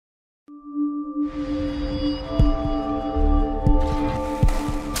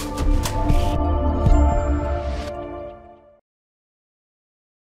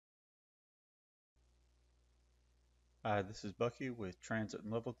Hi, this is Bucky with Transit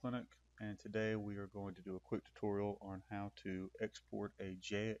and Level Clinic, and today we are going to do a quick tutorial on how to export a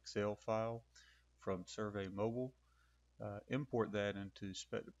JXL file from Survey Mobile, import that into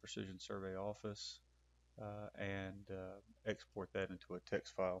Spectra Precision Survey Office, and export that into a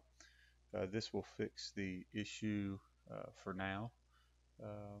text file. This will fix the issue for now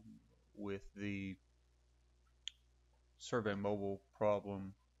um, with the Survey Mobile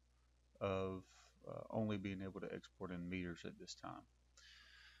problem of only being able to export in meters at this time.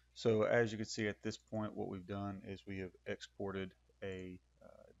 So as you can see at this point, what we've done is we have exported a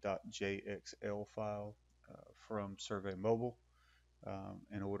 .jxl file from Survey Mobile.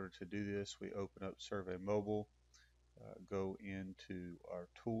 In order to do this, we open up Survey Mobile, go into our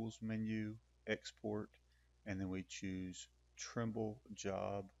Tools menu, Export, and then we choose Trimble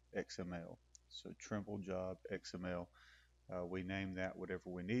Job XML. So Trimble Job XML. We name that whatever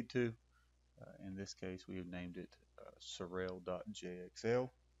we need to. In this case, we have named it Sorel.jxl.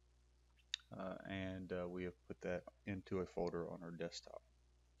 And we have put that into a folder on our desktop.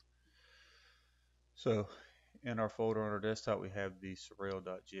 So in our folder on our desktop, we have the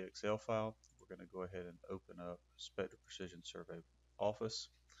Sorel.jxl file. We're going to go ahead and open up Spectra Precision Survey Office.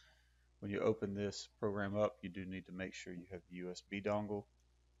 When you open this program up, you do need to make sure you have the USB dongle.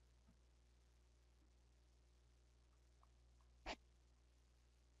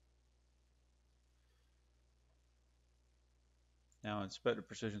 Now in Spectra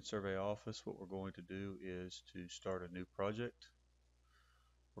Precision Survey Office, what we're going to do is to start a new project.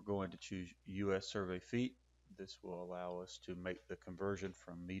 We're going to choose US survey feet. This will allow us to make the conversion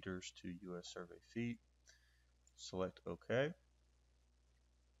from meters to US survey feet. Select OK.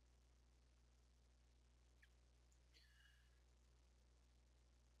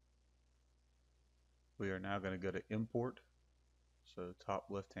 We are now going to go to Import. So top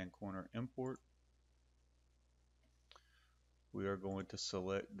left-hand corner, Import. We are going to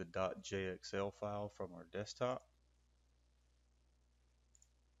select the .jxl file from our desktop.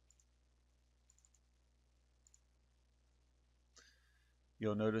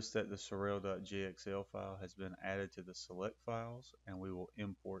 You'll notice that the Sorel.jxl file has been added to the select files, and we will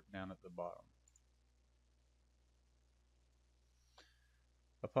import down at the bottom.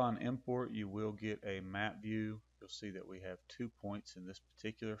 Upon import, you will get a map view. You'll see that we have 2 points in this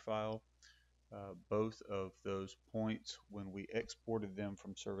particular file. Both of those points, when we exported them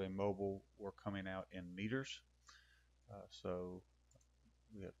from Survey Mobile, were coming out in meters. So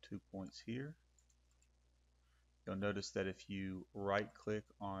we have 2 points here. You'll notice that if you right-click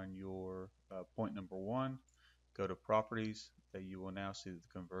on your point number 1, go to Properties, that you will now see that the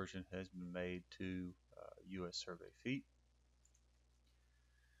conversion has been made to US survey feet.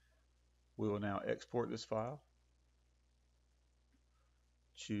 We will now export this file.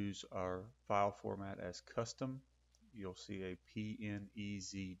 Choose our file format as custom. You'll see a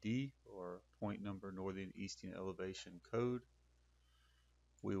PNEZD, or point number northern eastern elevation code.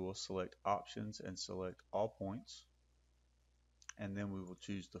 We will select options and select all points, and then we will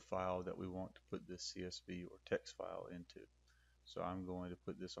choose the file that we want to put this CSV or text file into. So I'm going to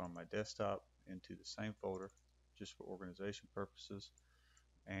put this on my desktop into the same folder just for organization purposes,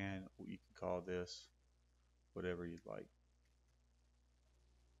 and you can call this whatever you'd like.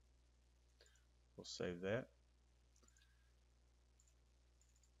 We'll save that.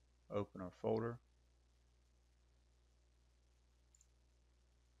 Open our folder.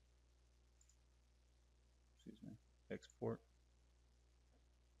 Excuse me. Export.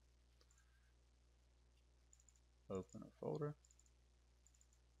 Open our folder.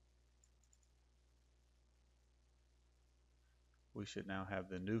 We should now have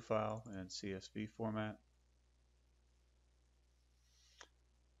the new file in CSV format.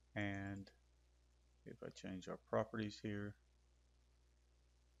 And if I change our properties here,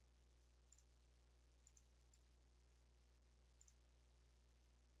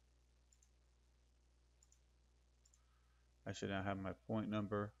 I should now have my point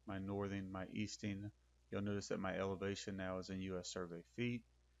number, my northern, my easting. You'll notice that my elevation now is in US survey feet,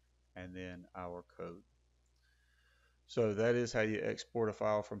 and then our code. So that is how you export a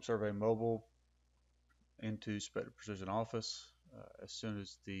file from Survey Mobile into Spectra Precision Office. As soon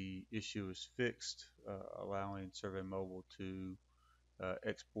as the issue is fixed, allowing Survey Mobile to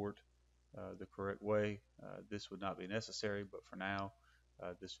export the correct way, this would not be necessary, but for now,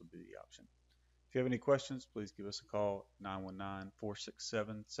 this would be the option. If you have any questions, please give us a call,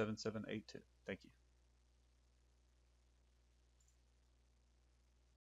 919-467-7782. Thank you.